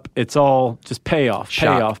build up. It's all just payoff,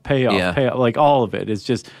 payoff. Like all of it. It's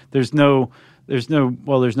just there's no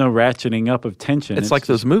ratcheting up of tension. It's like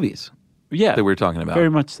those movies. Yeah, that we were talking about.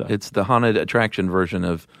 Very much so. It's the haunted attraction version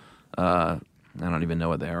of I don't even know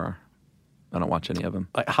what they are. I don't watch any of them.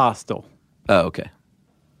 Like Hostel. Oh, okay.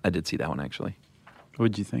 I did see that one actually.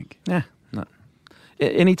 What'd you think? Yeah, not.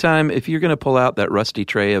 Anytime if you're going to pull out that rusty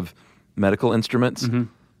tray of medical instruments,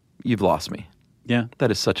 you've lost me. Yeah. That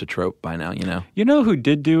is such a trope by now, you know. You know who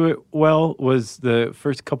did do it well was the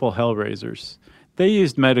first couple Hellraisers. They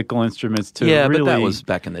used medical instruments to really but that was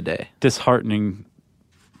back in the day. Disheartening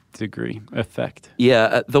effect.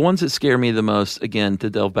 Yeah, the ones that scare me the most, again, to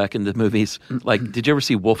delve back into movies, like, did you ever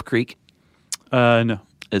see Wolf Creek? No.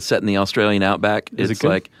 It's set in the Australian outback. Is it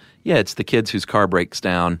good? It's the kids whose car breaks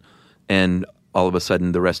down, and all of a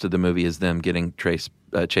sudden the rest of the movie is them getting chased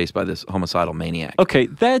by this homicidal maniac. Okay,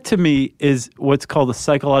 that to me is what's called a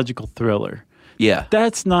psychological thriller. Yeah.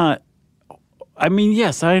 That's not... I mean,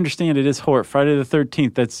 yes, I understand it is horror. Friday the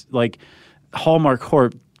 13th, that's like Hallmark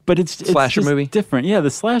horror, but it's slasher just movie? Different. Yeah, the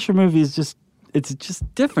slasher movie is just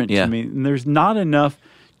different to me. And there's not enough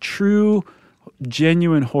true,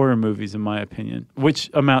 genuine horror movies, in my opinion, which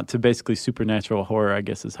amount to basically supernatural horror, I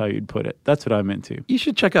guess is how you'd put it. That's what I'm into. You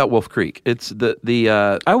should check out Wolf Creek. It's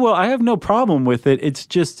I will. I have no problem with it. It's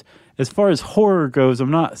just, as far as horror goes, I'm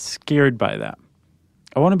not scared by that.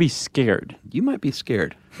 I want to be scared. You might be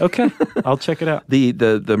scared. Okay, I'll check it out.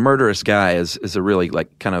 The murderous guy is a really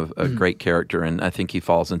like kind of a great character, and I think he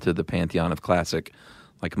falls into the pantheon of classic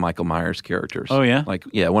like Michael Myers characters. Oh yeah,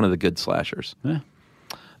 one of the good slashers. Yeah.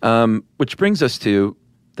 Which brings us to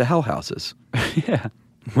the Hell Houses. Yeah.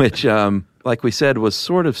 Which, like we said, was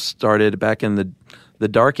sort of started back in the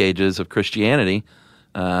dark ages of Christianity.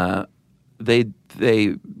 They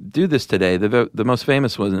do this today. The most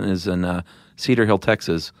famous one is in Cedar Hill,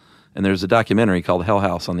 Texas, and there's a documentary called Hell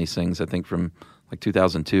House on these things, I think from like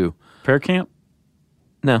 2002. Prayer camp?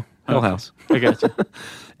 No, Hell House. I got you.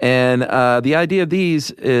 And the idea of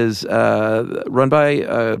these is run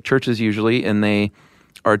by churches usually, and they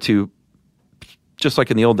are to, just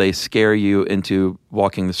like in the old days, scare you into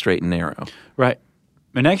walking the straight and narrow. Right.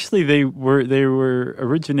 And actually, they were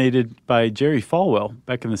originated by Jerry Falwell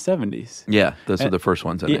back in the 70s. Yeah, those are the first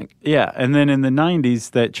ones, I think. Yeah, and then in the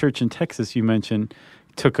 90s, that church in Texas you mentioned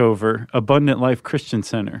took over, Abundant Life Christian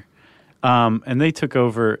Center. And they took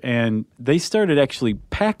over, and they started actually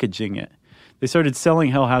packaging it. They started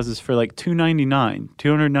selling hell houses for like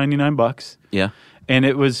 $299. Yeah. And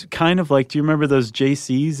it was kind of like, do you remember those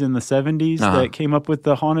JCs in the 70s that came up with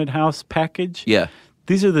the haunted house package? Yeah.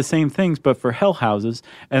 These are the same things, but for hell houses.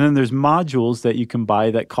 And then there's modules that you can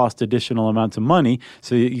buy that cost additional amounts of money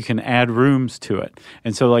so that you can add rooms to it.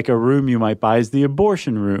 And so like a room you might buy is the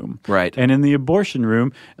abortion room. Right. And in the abortion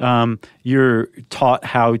room, you're taught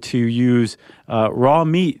how to use raw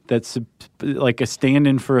meat that's like a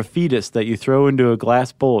stand-in for a fetus that you throw into a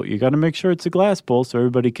glass bowl. You got to make sure it's a glass bowl so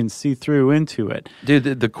everybody can see through into it.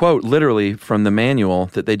 Dude, the quote literally from the manual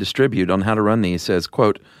that they distribute on how to run these says,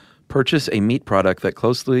 quote, "Purchase a meat product that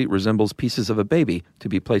closely resembles pieces of a baby to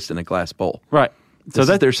be placed in a glass bowl." Right. So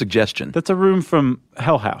that's their suggestion. That's a room from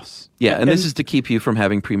Hell House. Yeah, and this is to keep you from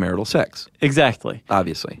having premarital sex. Exactly.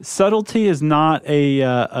 Obviously. Subtlety is not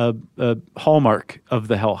a hallmark of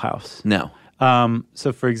the Hell House. No.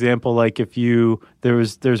 So, for example, like if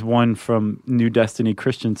there's one from New Destiny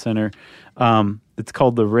Christian Center. It's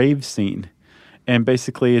called The Rave Scene, and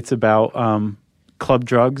basically it's about club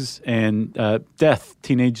drugs and death,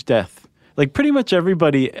 teenage death. Like pretty much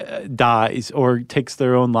everybody dies or takes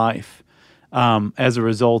their own life as a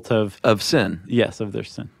result of sin. Yes, of their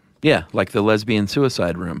sin. Yeah, like the lesbian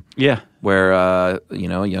suicide room. Yeah, where a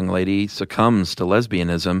young lady succumbs to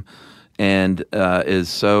lesbianism and is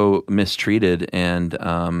so mistreated, and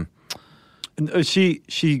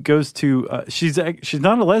she goes to she's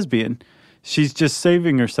not a lesbian. She's just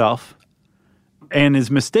saving herself. And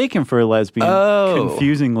is mistaken for a lesbian,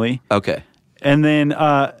 confusingly. Okay. And then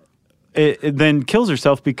it then kills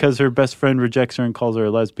herself because her best friend rejects her and calls her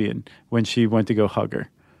a lesbian when she went to go hug her.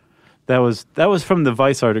 That was from the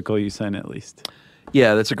Vice article you sent, at least.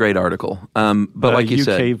 Yeah, that's a great article. But like you UK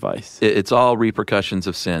said, Vice. It's all repercussions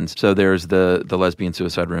of sins. So there's the lesbian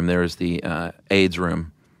suicide room. There's the AIDS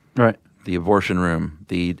room. Right. The abortion room.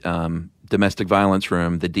 The domestic violence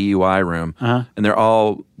room, the DUI room, and they're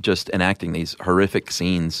all just enacting these horrific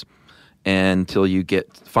scenes until you get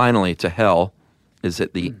finally to hell is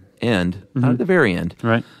at the end, not at the very end.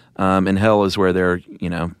 Right. And hell is where they're,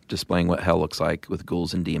 displaying what hell looks like with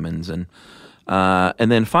ghouls and demons. And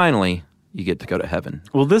then finally you get to go to heaven.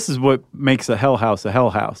 Well, this is what makes a hell house a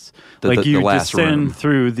hell house. You descend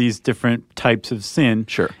through these different types of sin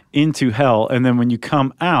into hell, and then when you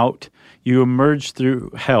come out, you emerge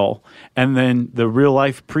through hell, and then the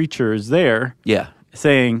real-life preacher is there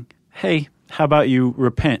saying, hey, how about you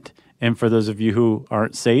repent? And for those of you who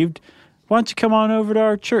aren't saved, why don't you come on over to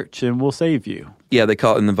our church and we'll save you? Yeah, they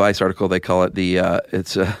call it in the Vice article, they call it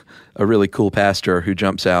it's a really cool pastor who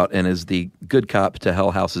jumps out and is the good cop to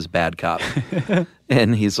Hell House's bad cop.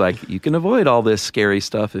 And he's like, you can avoid all this scary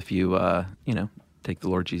stuff if you, take the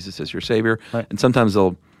Lord Jesus as your Savior. Right. And sometimes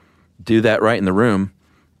they'll do that right in the room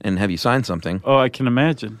and have you sign something. Oh, I can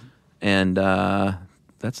imagine. And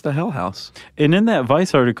that's the Hell House. And in that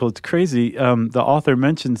Vice article, it's crazy. The author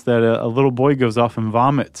mentions that a little boy goes off and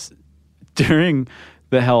vomits during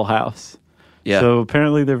the Hell House. Yeah. So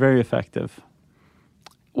apparently they're very effective.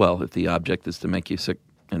 Well, if the object is to make you sick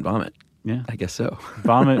and vomit. Yeah. I guess so.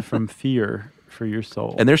 Vomit from fear for your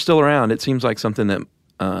soul. And they're still around. It seems like something that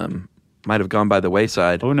might have gone by the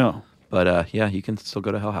wayside. Oh, no. But you can still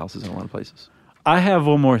go to Hell Houses in a lot of places. I have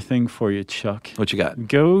one more thing for you, Chuck. What you got?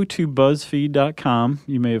 Go to BuzzFeed.com.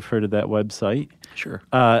 You may have heard of that website. Sure.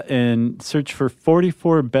 And search for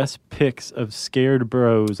 44 best pics of scared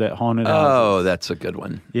bros at haunted houses. Oh, that's a good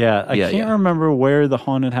one. Yeah, I can't remember where the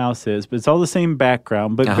haunted house is, but it's all the same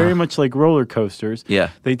background, but very much like roller coasters. Yeah.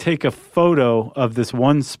 They take a photo of this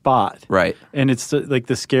one spot. Right. And it's like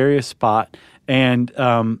the scariest spot. And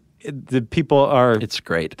the people are... It's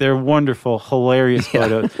great. They're wonderful, hilarious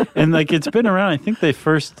photos. And it's been around. I think they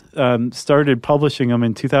first started publishing them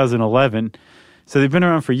in 2011. So they've been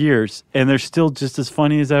around for years, and they're still just as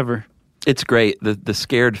funny as ever. It's great. The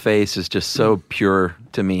scared face is just so pure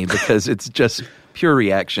to me because it's just pure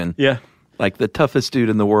reaction. Yeah. Like the toughest dude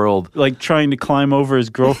in the world. Like trying to climb over his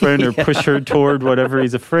girlfriend or push her toward whatever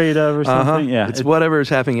he's afraid of or something. Yeah. It's whatever is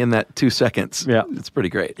happening in that 2 seconds. Yeah. It's pretty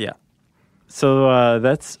great. Yeah. So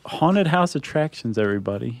that's Haunted House Attractions,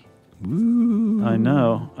 everybody. Ooh. I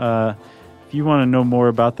know. If you want to know more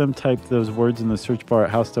about them, type those words in the search bar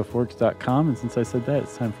at howstuffworks.com. And since I said that,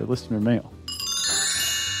 it's time for listener mail.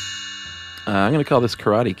 I'm going to call this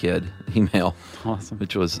Karate Kid email. Awesome.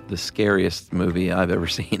 Which was the scariest movie I've ever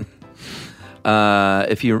seen.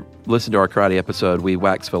 If you listen to our karate episode, we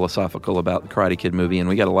wax philosophical about the Karate Kid movie, and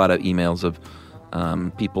we got a lot of emails of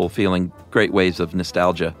people feeling great waves of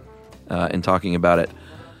nostalgia in talking about it.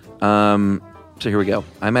 So here we go.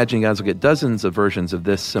 I imagine you guys will get dozens of versions of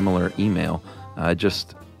this similar email. I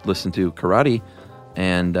just listened to Karate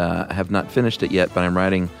and have not finished it yet, but I'm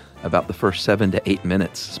writing about the first 7 to 8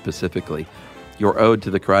 minutes specifically. Your ode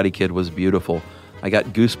to the Karate Kid was beautiful. I got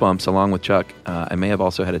goosebumps along with Chuck. I may have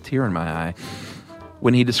also had a tear in my eye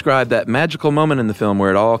when he described that magical moment in the film where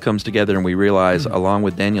it all comes together and we realize, along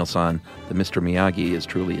with Daniel-san, that Mr. Miyagi is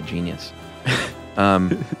truly a genius.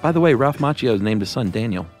 By the way, Ralph Macchio has named his son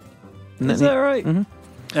Daniel. Is that right?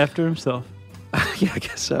 Mm-hmm. After himself. Yeah, I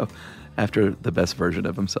guess so. After the best version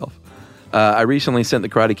of himself. I recently sent the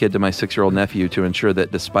Karate Kid to my 6-year-old nephew to ensure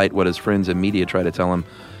that despite what his friends and media try to tell him,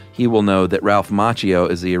 he will know that Ralph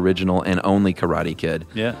Macchio is the original and only Karate Kid.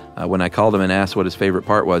 Yeah. When I called him and asked what his favorite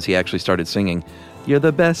part was, he actually started singing, "You're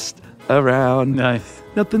the best around. Nice.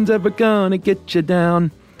 Nothing's ever gonna get you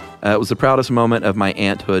down." It was the proudest moment of my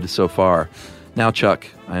aunthood so far. Now, Chuck,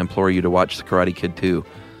 I implore you to watch The Karate Kid 2.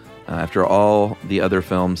 After all the other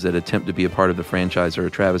films that attempt to be a part of the franchise or a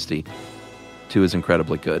travesty, 2 is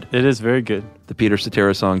incredibly good. It is very good. The Peter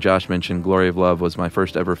Cetera song Josh mentioned, "Glory of Love," was my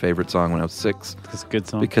first ever favorite song when I was 6. It's a good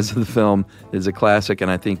song. Because of the film. It is a classic, and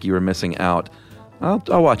I think you are missing out. I'll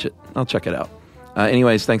watch it. I'll check it out.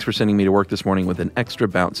 Anyways, thanks for sending me to work this morning with an extra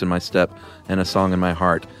bounce in my step and a song in my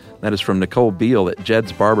heart. That is from Nicole Beal at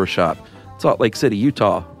Jed's Barbershop, Salt Lake City,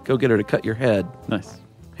 Utah. Go get her to cut your hair. Nice.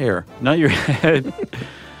 Hair. Not your head.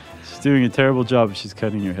 She's doing a terrible job if she's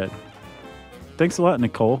cutting your head. Thanks a lot,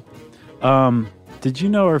 Nicole. Did you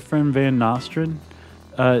know our friend Van Nostrand,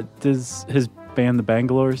 does his band The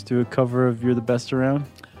Bangalores do a cover of You're the Best Around?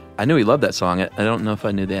 I knew he loved that song. I don't know if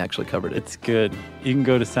I knew they actually covered it. It's good. You can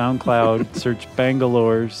go to SoundCloud, search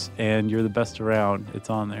Bangalores, and You're the Best Around. It's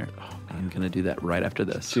on there. Oh, I'm going to do that right after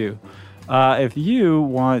this. Too. If you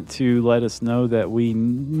want to let us know that we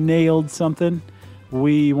nailed something,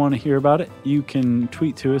 we want to hear about it, you can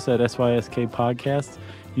tweet to us at SYSK Podcast.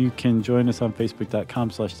 You can join us on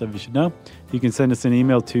Facebook.com/StuffYouShouldKnow. You can send us an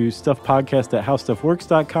email to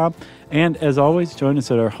stuffpodcast@howstuffworks.com. And as always, join us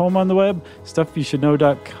at our home on the web,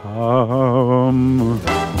 StuffYouShouldKnow.com.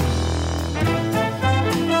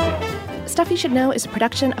 Stuff You Should Know is a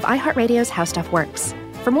production of iHeartRadio's How Stuff Works.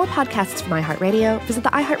 For more podcasts from iHeartRadio, visit the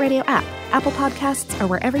iHeartRadio app, Apple Podcasts, or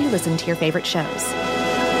wherever you listen to your favorite shows.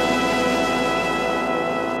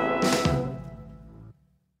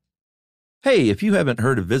 Hey, if you haven't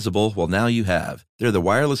heard of Visible, well, now you have. They're the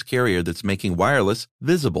wireless carrier that's making wireless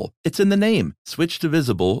visible. It's in the name. Switch to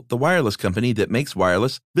Visible, the wireless company that makes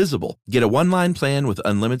wireless visible. Get a one-line plan with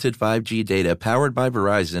unlimited 5G data powered by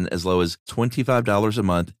Verizon as low as $25 a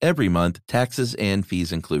month, every month, taxes and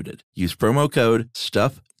fees included. Use promo code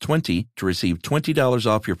STUFF20 to receive $20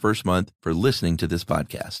 off your first month for listening to this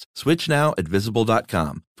podcast. Switch now at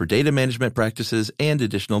Visible.com. For data management practices and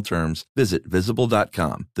additional terms, visit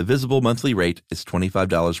Visible.com. The Visible monthly rate is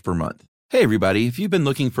 $25 per month. Hey everybody, if you've been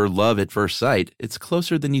looking for love at first sight, it's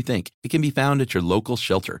closer than you think. It can be found at your local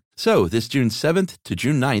shelter. So this June 7th to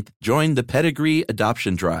June 9th, join the Pedigree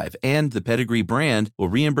Adoption Drive, and the Pedigree brand will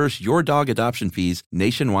reimburse your dog adoption fees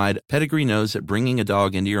nationwide. Pedigree knows that bringing a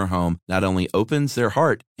dog into your home not only opens their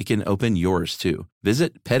heart, it can open yours too.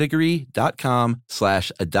 Visit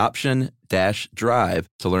pedigree.com/adoption-drive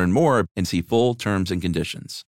to learn more and see full terms and conditions.